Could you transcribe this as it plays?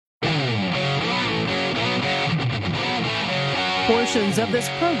Portions of this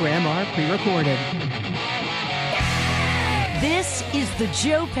program are pre-recorded. This is the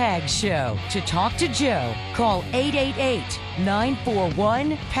Joe Pags Show. To talk to Joe, call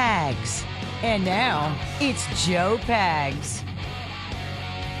 888-941-PAGS. And now, it's Joe Pags.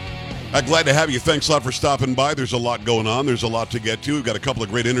 Glad to have you. Thanks a lot for stopping by. There's a lot going on. There's a lot to get to. We've got a couple of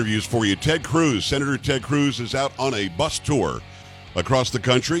great interviews for you. Senator Ted Cruz is out on a bus tour across the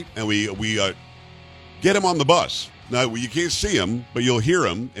country, and we get him on the bus. Now, you can't see him, but you'll hear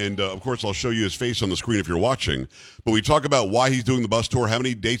him, and, of course, I'll show you his face on the screen if you're watching. But we talk about why he's doing the bus tour, how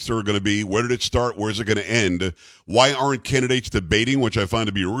many dates there are going to be, where did it start, where is it going to end, why aren't candidates debating, which I find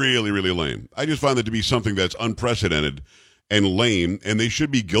to be really, really lame. I just find that to be something that's unprecedented and lame, and they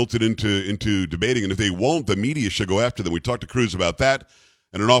should be guilted into debating, and if they won't, the media should go after them. We talked to Cruz about that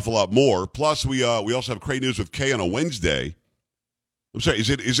and an awful lot more. Plus, we also have great news with Kay on a Wednesday. I'm sorry, is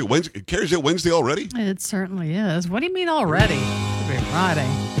it Wednesday? Carrie, is it Wednesday already? It certainly is. What do you mean already? It'll be Friday.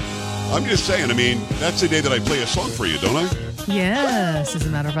 I'm just saying, I mean, that's the day that I play a song for you, don't I? Yes, as a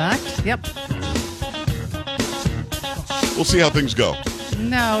matter of fact. Yep. We'll see how things go.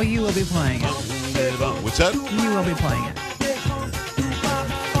 No, you will be playing it. What's that? You will be playing it.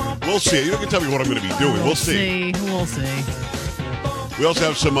 We'll see. You don't tell me what I'm going to be doing. We'll see. We'll see. We also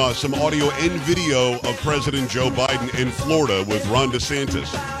have some audio and video of President Joe Biden in Florida with Ron DeSantis.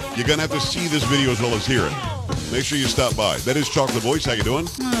 You're going to have to see this video as well as hear it. Make sure you stop by. That is Chocolate Voice. How you doing?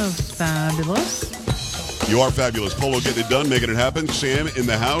 Oh, fabulous. You are fabulous. Polo getting it done, making it happen. Sam in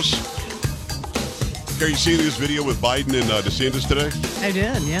the house. Are you seeing this video with Biden and DeSantis today? I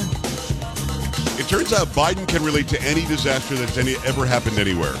did, yeah. It turns out Biden can relate to any disaster that's ever happened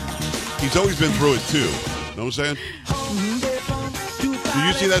anywhere. He's always been through it, too. You know what I'm saying? Mm-hmm. Do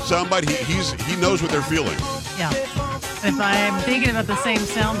you see that soundbite? He knows what they're feeling. Yeah. If I'm thinking about the same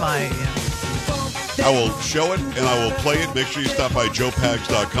soundbite, yeah. I will show it and I will play it. Make sure you stop by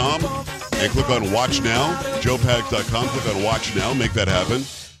joepags.com and click on Watch Now. joepags.com. Click on Watch Now. Make that happen.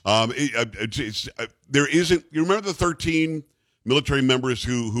 There isn't. You remember the 13 military members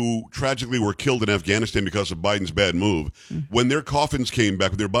who tragically were killed in Afghanistan because of Biden's bad move? Mm-hmm. When their coffins came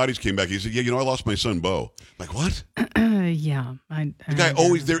back, when their bodies came back, he said, "Yeah, I lost my son, Bo." Like, what? Yeah. The guy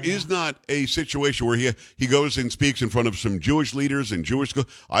always, there is not a situation where he goes and speaks in front of some Jewish leaders and Jewish school.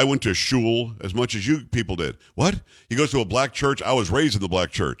 I went to shul as much as you people did. What? He goes to a black church. I was raised in the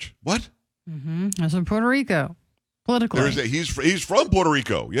black church. What? Mm-hmm. That's in Puerto Rico. Politically. He's from Puerto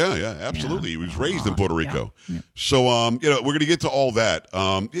Rico. Yeah, absolutely. Yeah. He was raised in Puerto Rico. Yeah. So, we're going to get to all that.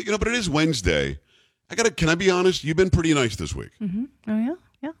 But it is Wednesday. Can I be honest? You've been pretty nice this week. Mm-hmm. Oh, yeah?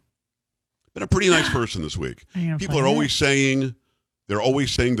 Yeah. Been a pretty nice person this week. People are always saying,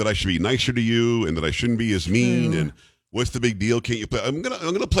 that I should be nicer to you and that I shouldn't be as mean. And what's the big deal? Can't you play? I'm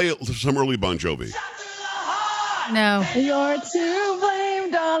gonna play some early Bon Jovi. No. You're to blame,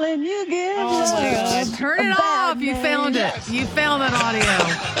 darling. You give Oh my God. Turn it off. You found it. You found that audio.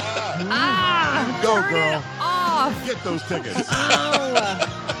 Go, turn girl. It off. Get those tickets.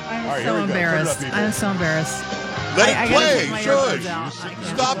 I'm so embarrassed. I'm so embarraed. Let it play. My Shush. earbuds out.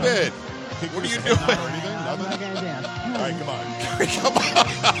 Stop it. What are you doing? I'm not gonna dance. All right, come on.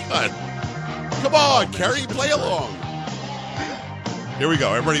 Come on, Carrie, play along. Here we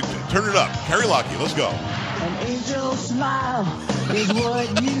go. Everybody, turn it up. Carrie Lockey, let's go. An angel smile is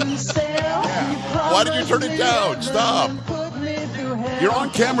what you sell. Yeah. Why did you turn it down? Stop. You're on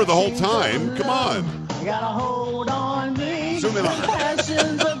camera the whole time. Come on. You gotta hold on me. Zoom in on it.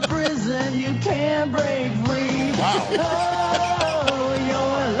 Passions of prison you can't break free. Wow. Oh,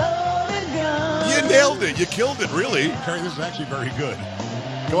 you're loaded gun. You nailed it. You killed it, really. Carrie, this is actually very good.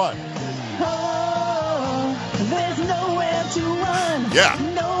 Go on. Oh, there's nowhere to run. Yeah.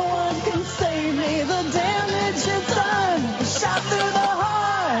 No one can save me. The damage is done. Shot through the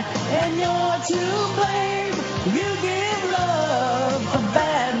heart, and you're to blame. You give love a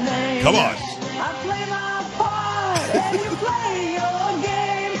bad name. Come on. I play my part, and you play your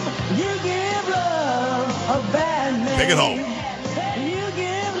game. You give love a bad name. Take it home. You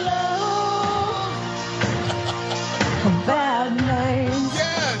give love a bad name.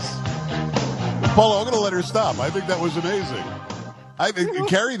 Yes. Paula, I'm going to let her stop. I think that was amazing.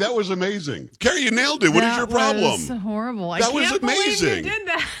 Carrie, that was amazing. Carrie, you nailed it. What is your problem? That was horrible. That was amazing. I can't believe you did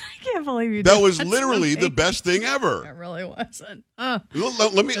that. I can't believe you did That that. was literally the best thing ever. It really wasn't. I'll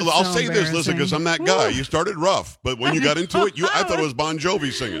so say this, listen, because I'm that guy. You started rough, but when you got into it, I thought it was Bon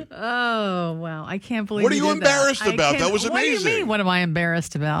Jovi singing. Oh, wow. I can't believe What are you did embarrassed that. about? That was What do you amazing. mean, what am I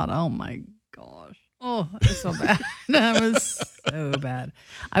embarrassed about? Oh, my gosh. Oh, that was so bad. That was so bad.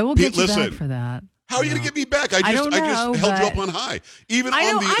 I will get you back for that. How are you going to get me back? I just held you up on high. Even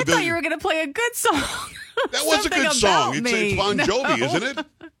I on thought you were going to play a good song. That was a good song. It's Bon Jovi, isn't it?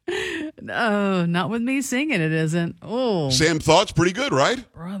 No, not with me singing. It isn't. Oh, Sam Thought's pretty good, right?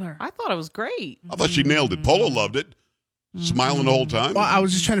 brother. I thought it was great. I thought she nailed it. Polo loved it. Smiling the whole time. Well, I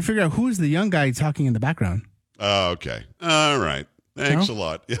was just trying to figure out who's the young guy talking in the background. Okay. All right. Thanks a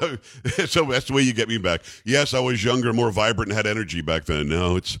lot. So that's the way you get me back. Yes, I was younger, more vibrant, and had energy back then.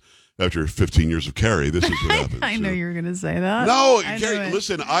 No, it's after 15 years of Carrie. This is what happens. I know you were going to say that. No, I Carrie, knew it.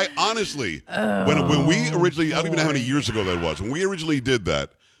 listen, I honestly, when we originally, I don't even know how many years ago that was, when we originally did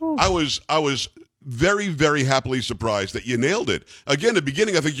that, I was very, very happily surprised that you nailed it. Again, at the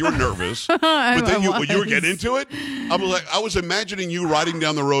beginning, I think you were nervous, but then when you were getting into it, I was imagining you riding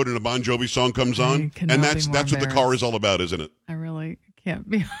down the road and a Bon Jovi song comes on, and that's what the car is all about, isn't it? I really can't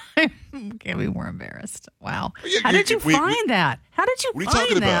be more embarrassed. Wow. How did you find that? How did you What are you find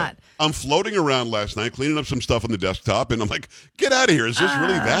talking that? about? I'm floating around last night, cleaning up some stuff on the desktop, and I'm like, get out of here. Is this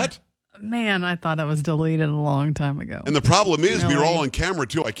really that? Man, I thought it was deleted a long time ago. And the problem is, we were Really? all on camera,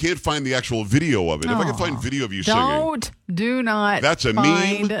 too. I can't find the actual video of it. If I can find video of you singing. Do not. That's a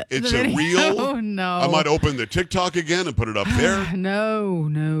find meme. It's the a video. reel. Oh, no. I might open the TikTok again and put it up there. No.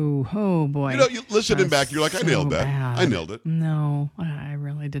 Oh, boy. You listening back, you're like, I nailed that. bad. I nailed it. No, I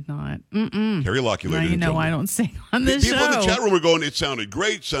really did not. Carrie Lockulator. Now you know I don't sing on this People show. in the chat room were going, it sounded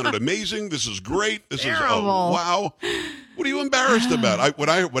great, sounded amazing. This is great. This is, Terrible. wow. What are you embarrassed about? When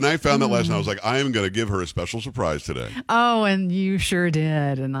I found that last night, I was like, I am going to give her a special surprise today. Oh, and you sure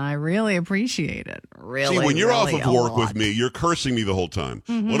did, and I really appreciate it. Really, See, when you're off really of a work lot. with me, you're cursing me the whole time.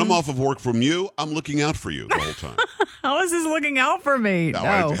 When I'm off of work from you, I'm looking out for you the whole time. How is this looking out for me?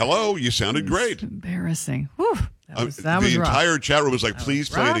 No. Hello, you sounded great. Embarrassing. Whew. That was the rough. entire chat room was like, please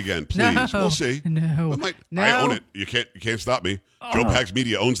play it rough? again. Please. No. We'll see. No. I own it. You can't stop me. Joe Pags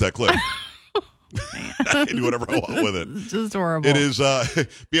Media owns that clip. I can do whatever I want with it. It's just horrible. It is. What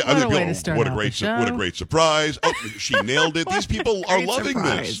a way to start what a out great, the show. what a great surprise! Oh, she nailed it. These people are Great loving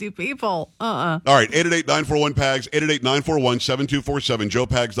surprise, this. You people. All right, 888-941-PAGS, 888-941-7247,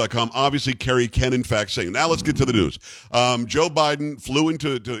 joepags.com. Obviously, Carrie can, in fact, sing. Now let's get to the news. Joe Biden flew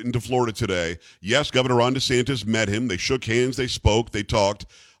into Florida today. Yes, Governor Ron DeSantis met him. They shook hands. They spoke. They talked.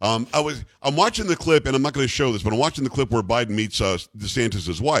 I'm watching the clip, and I'm not going to show this, but I'm watching the clip where Biden meets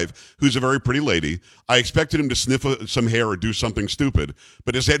DeSantis' wife, who's a very pretty lady. I expected him to sniff some hair or do something stupid,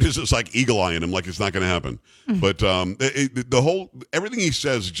 but DeSantis is like eagle-eyeing him like it's not going to happen. But everything he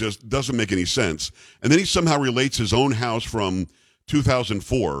says just doesn't make any sense. And then he somehow relates his own house from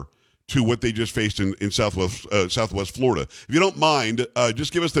 2004 to what they just faced in Southwest Florida. If you don't mind,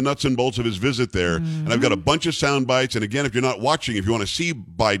 just give us the nuts and bolts of his visit there. And I've got a bunch of sound bites. And again, if you're not watching, if you want to see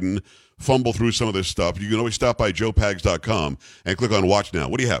Biden fumble through some of this stuff, you can always stop by joepags.com and click on Watch Now.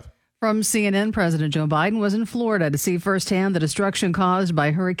 What do you have? From CNN, President Joe Biden was in Florida to see firsthand the destruction caused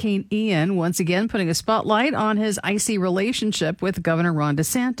by Hurricane Ian, once again putting a spotlight on his icy relationship with Governor Ron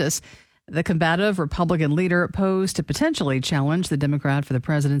DeSantis. The combative Republican leader posed to potentially challenge the Democrat for the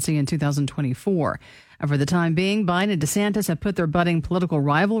presidency in 2024. And for the time being, Biden and DeSantis have put their budding political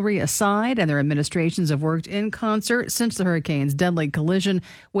rivalry aside, and their administrations have worked in concert since the hurricane's deadly collision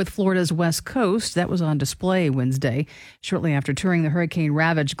with Florida's west coast. That was on display Wednesday. Shortly after touring the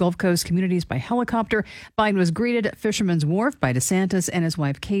hurricane-ravaged Gulf Coast communities by helicopter, Biden was greeted at Fisherman's Wharf by DeSantis and his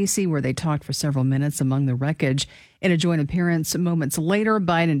wife Casey, where they talked for several minutes among the wreckage. In a joint appearance moments later,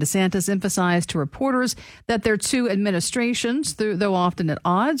 Biden and DeSantis emphasized to reporters that their two administrations, though often at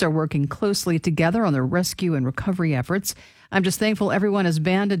odds, are working closely together on their rescue and recovery efforts. I'm just thankful everyone has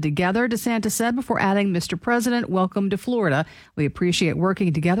banded together, DeSantis said before adding, Mr. President, welcome to Florida. We appreciate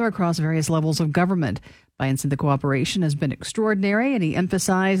working together across various levels of government. Biden said the cooperation has been extraordinary, and he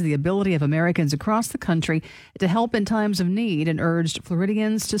emphasized the ability of Americans across the country to help in times of need and urged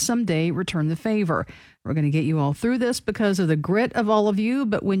Floridians to someday return the favor. We're going to get you all through this because of the grit of all of you,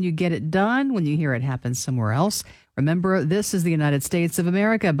 but when you get it done, when you hear it happen somewhere else, remember, this is the United States of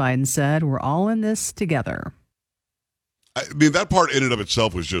America, Biden said. We're all in this together. I mean, that part in and of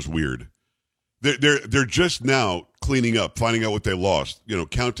itself was just weird. They're just now cleaning up, finding out what they lost,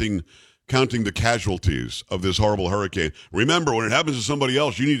 counting the casualties of this horrible hurricane. Remember, when it happens to somebody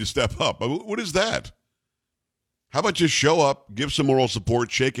else, you need to step up. What is that? How about just show up, give some moral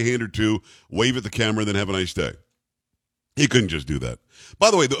support, shake a hand or two, wave at the camera, then have a nice day? He couldn't just do that.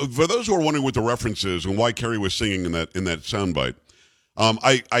 By the way, for those who are wondering what the reference is and why Carrie was singing in that soundbite,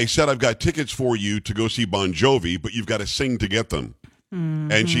 I said I've got tickets for you to go see Bon Jovi, but you've got to sing to get them.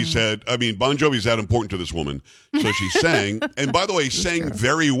 Mm-hmm. And she said, Bon Jovi's that important to this woman. So she sang, and by the way, sang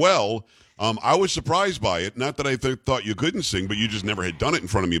very well. I was surprised by it. Not that I thought you couldn't sing, but you just never had done it in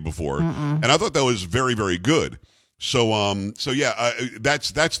front of me before. And I thought that was very, very good. So yeah,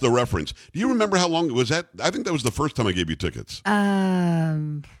 that's the reference. Do you remember how long was that? I think that was the first time I gave you tickets.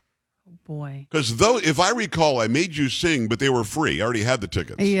 Boy. Because though, if I recall, I made you sing, but they were free. I already had the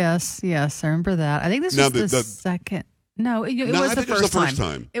tickets. Yes, I remember that. I think this was the second. No, it was the first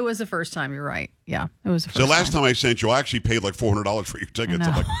time. It was the first time. You're right. Yeah, it was the first time. So last time I sent you, I actually paid like $400 for your tickets.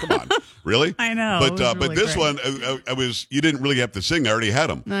 I'm like, come on, really? I know. But this one, I was. You didn't really have to sing. I already had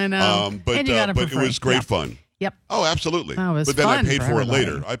them. I know. But it was great fun. Yep. Oh, absolutely. Oh, it was but then I fun paid for it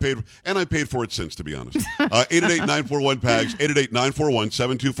later. I paid for it since, to be honest. 888-941-PAGS,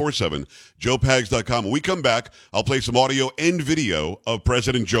 888-941-7247, joepags.com. When we come back, I'll play some audio and video of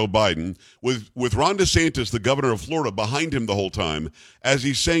President Joe Biden with Ron DeSantis, the governor of Florida, behind him the whole time as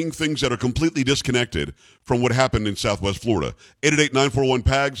he's saying things that are completely disconnected from what happened in Southwest Florida.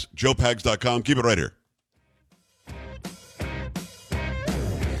 888-941-PAGS, joepags.com. Keep it right here.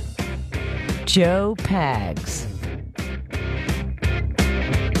 Joe Pags.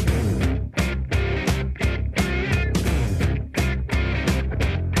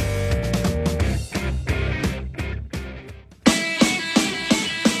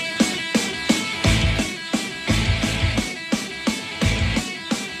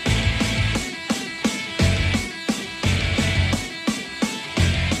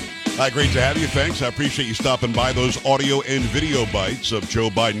 Hi, great to have you. Thanks. I appreciate you stopping by. Those audio and video bites of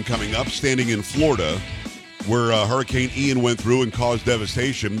Joe Biden coming up, standing in Florida, where Hurricane Ian went through and caused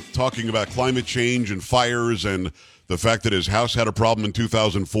devastation, talking about climate change and fires and the fact that his house had a problem in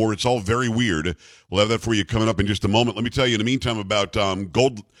 2004. It's all very weird. We'll have that for you coming up in just a moment. Let me tell you in the meantime about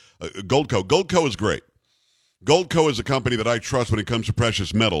Goldco. Goldco is great. Goldco is a company that I trust when it comes to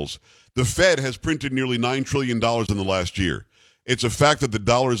precious metals. The Fed has printed nearly $9 trillion in the last year. It's a fact that the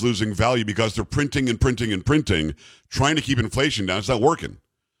dollar is losing value because they're printing and printing and printing, trying to keep inflation down. It's not working.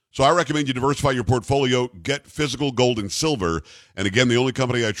 So I recommend you diversify your portfolio, get physical gold and silver. And again, the only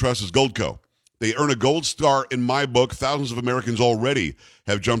company I trust is Goldco. They earn a gold star in my book. Thousands of Americans already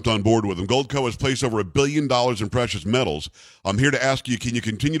have jumped on board with them. Goldco has placed over $1 billion in precious metals. I'm here to ask you, can you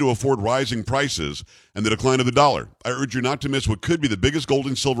continue to afford rising prices and the decline of the dollar? I urge you not to miss what could be the biggest gold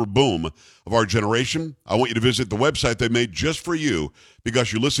and silver boom of our generation. I want you to visit the website they made just for you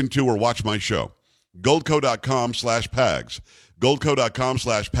because you listen to or watch my show. Goldco.com/PAGS.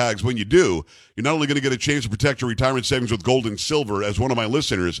 Goldco.com/PAGS. When you do, you're not only going to get a chance to protect your retirement savings with gold and silver, as one of my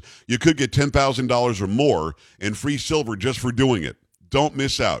listeners, you could get $10,000 or more in free silver just for doing it. Don't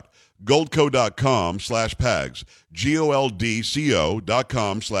miss out. Goldco.com/PAGS.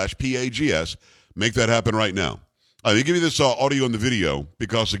 GOLDCO.com/PAGS. Make that happen right now. Let me give you this audio and the video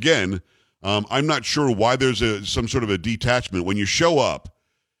because, again, I'm not sure why there's some sort of a detachment. When you show up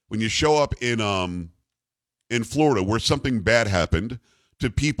in Florida where something bad happened to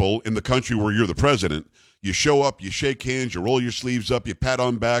people in the country where you're the president, you show up, you shake hands, you roll your sleeves up, you pat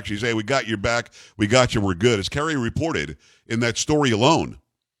on backs, you say, hey, we got your back, we got you, we're good. As Kerry reported in that story alone,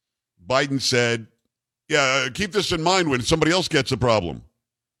 Biden said, yeah, keep this in mind when somebody else gets a problem.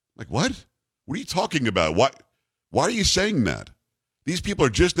 Like, what? What are you talking about? Why are you saying that? These people are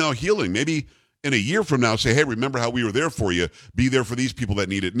just now healing. Maybe in a year from now, say, hey, remember how we were there for you. Be there for these people that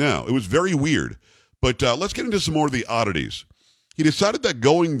need it now. It was very weird. But let's get into some more of the oddities. He decided that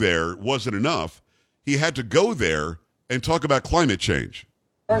going there wasn't enough. He had to go there and talk about climate change.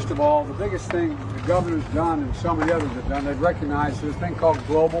 First of all, the biggest thing the governor's done and so many others have done, they've recognized this thing called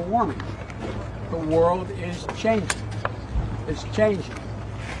global warming. The world is changing. It's changing.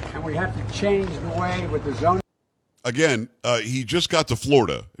 And we have to change the way with the zoning. Again, he just got to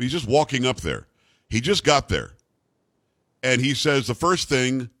Florida. He's just walking up there. He just got there. And he says the first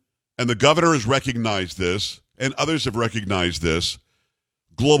thing, and the governor has recognized this, and others have recognized this,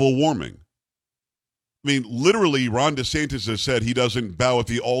 global warming. I mean, literally, Ron DeSantis has said he doesn't bow at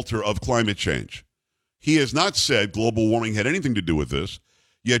the altar of climate change. He has not said global warming had anything to do with this,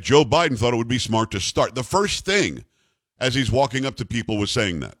 yet Joe Biden thought it would be smart to start. The first thing, as he's walking up to people, was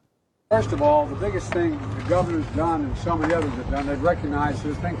saying that. First of all, the biggest thing the governor's done and so many others have done, they've recognized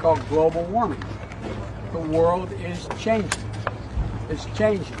this thing called global warming. The world is changing. It's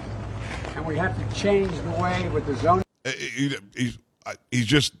changing. And we have to change the way with the zoning. He's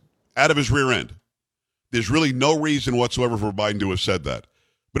just out of his rear end. There's really no reason whatsoever for Biden to have said that.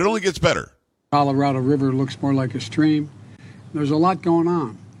 But it only gets better. Colorado River looks more like a stream. There's a lot going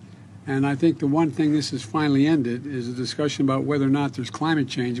on. And I think the one thing this has finally ended is a discussion about whether or not there's climate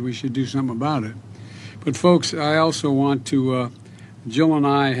change and we should do something about it. But, folks, I also want to, Jill and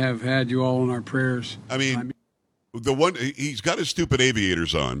I have had you all in our prayers. I mean, he's got his stupid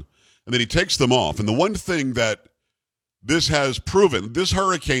aviators on, and then he takes them off. And the one thing that this has proven, this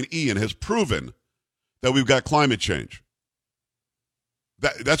Hurricane Ian has proven that we've got climate change.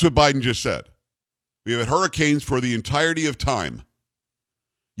 That's what Biden just said. We have had hurricanes for the entirety of time.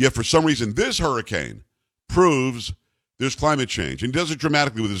 Yet for some reason, this hurricane proves there's climate change. And he does it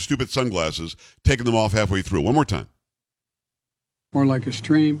dramatically with his stupid sunglasses, taking them off halfway through. One more time. More like a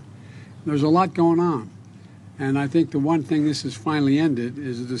stream. There's a lot going on. And I think the one thing this has finally ended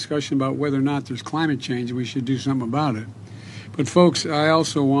is a discussion about whether or not there's climate change and we should do something about it. But folks, I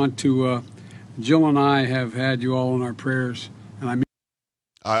also want to, Jill and I have had you all in our prayers. And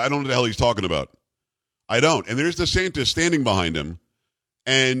I don't know what the hell he's talking about. I don't. And there's DeSantis standing behind him.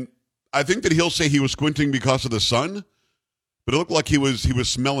 And I think that he'll say he was squinting because of the sun, but it looked like he was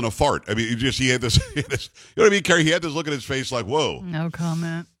smelling a fart. I mean, he had this, you know what I mean, Carrie? He had this look at his face like, whoa. No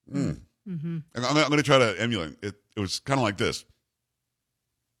comment. Mm-hmm. I'm going to try to emulate it. It was kind of like this.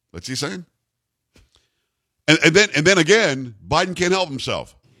 What's he saying? And then again, Biden can't help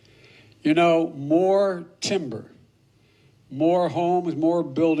himself. You know, more timber, more homes, more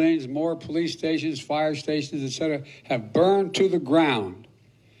buildings, more police stations, fire stations, etc., have burned to the ground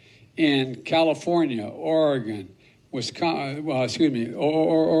in California, Oregon, Wisconsin,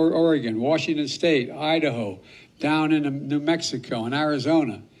 Oregon, Washington State, Idaho, down in New Mexico and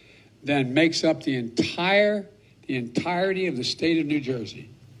Arizona, then makes up the entirety of the state of New Jersey.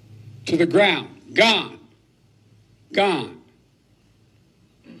 To the ground, gone.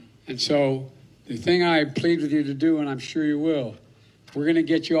 And so the thing I plead with you to do, and I'm sure you will, we're going to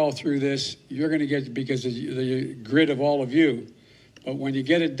get you all through this. You're going to get, because of the grit of all of you. But when you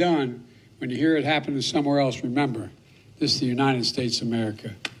get it done, when you hear it happen somewhere else, remember, this is the United States of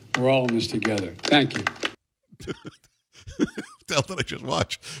America. We're all in this together. Thank you. What the hell did I just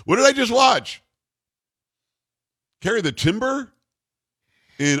watch? What did I just watch? Carry the timber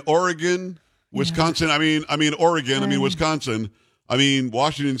in Oregon, Wisconsin. Yeah. I mean Oregon. I mean Wisconsin. I mean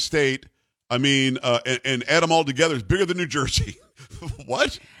Washington State. I mean, and add them all together. It's bigger than New Jersey.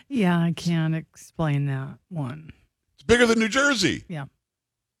 What? Yeah, I can't explain that one. It's bigger than New Jersey. Yeah.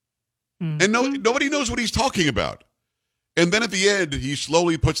 Mm-hmm. And nobody knows what he's talking about. And then at the end, he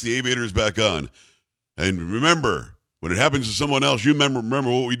slowly puts the aviators back on. And remember, when it happens to someone else, you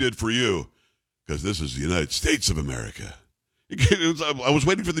remember what we did for you. Because this is the United States of America. I was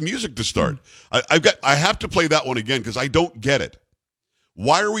waiting for the music to start. I have to play that one again because I don't get it.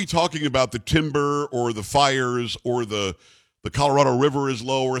 Why are we talking about the timber or the fires or the Colorado River is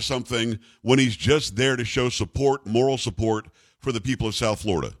low or something when he's just there to show support, moral support for the people of South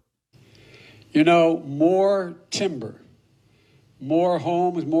Florida? You know, more timber, more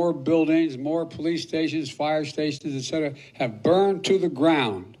homes, more buildings, more police stations, fire stations, etc., have burned to the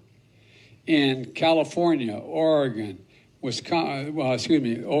ground in California, Oregon, Wisconsin,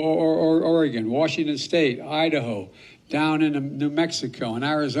 Oregon, Washington State, Idaho, down in New Mexico and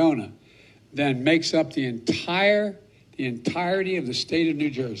Arizona, then makes up the entirety of the state of New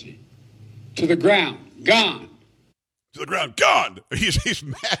Jersey. To the ground, gone. To the ground, gone. He's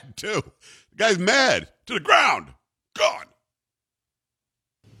mad too. The guy's mad. To the ground, gone.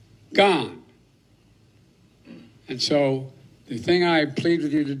 Gone. And so the thing I plead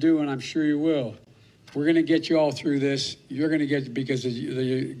with you to do, and I'm sure you will, we're going to get you all through this. You're going to get, because of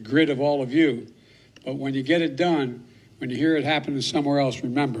the grit of all of you. But when you get it done, when you hear it happen somewhere else,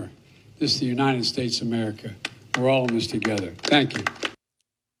 remember, this is the United States of America. We're all in this together. Thank you.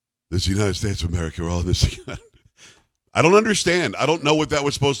 This is the United States of America. We're all in this together. I don't understand. I don't know what that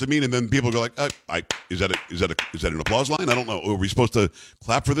was supposed to mean. And then people go like, is that an applause line? I don't know. Are we supposed to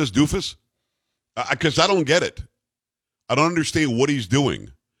clap for this doofus? Because I don't get it. I don't understand what he's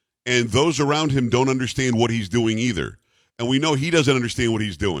doing. And those around him don't understand what he's doing either. And we know he doesn't understand what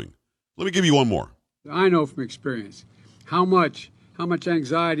he's doing. Let me give you one more. I know from experience how much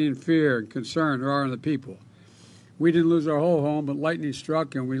anxiety and fear and concern there are in the people. We didn't lose our whole home, but lightning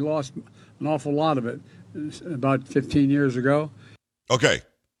struck and we lost an awful lot of it about 15 years ago. Okay.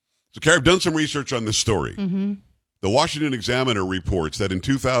 So, Carrie, I've done some research on this story. Mm-hmm. The Washington Examiner reports that in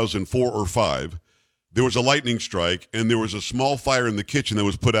 2004 or 5, there was a lightning strike and there was a small fire in the kitchen that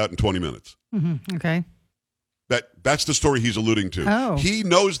was put out in 20 minutes. Mm-hmm. Okay. That's the story he's alluding to. Oh. He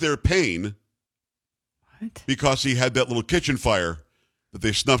knows their pain. What? Because he had that little kitchen fire that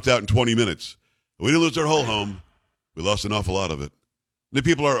they snuffed out in 20 minutes. We didn't lose our whole home. We lost an awful lot of it. The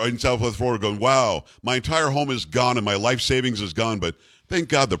people are in Southwest Florida going, wow, my entire home is gone and my life savings is gone, but thank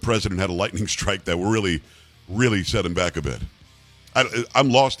God the president had a lightning strike that really, really set him back a bit. I'm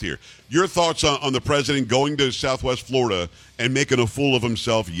lost here. Your thoughts on the president going to Southwest Florida and making a fool of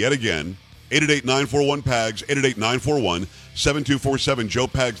himself yet again? 888-941-PAGS, 888-941-7247,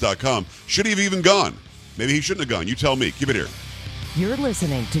 joepags.com. Should he have even gone? Maybe he shouldn't have gone. You tell me. Keep it here. You're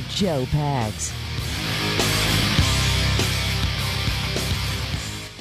listening to Joe Pags.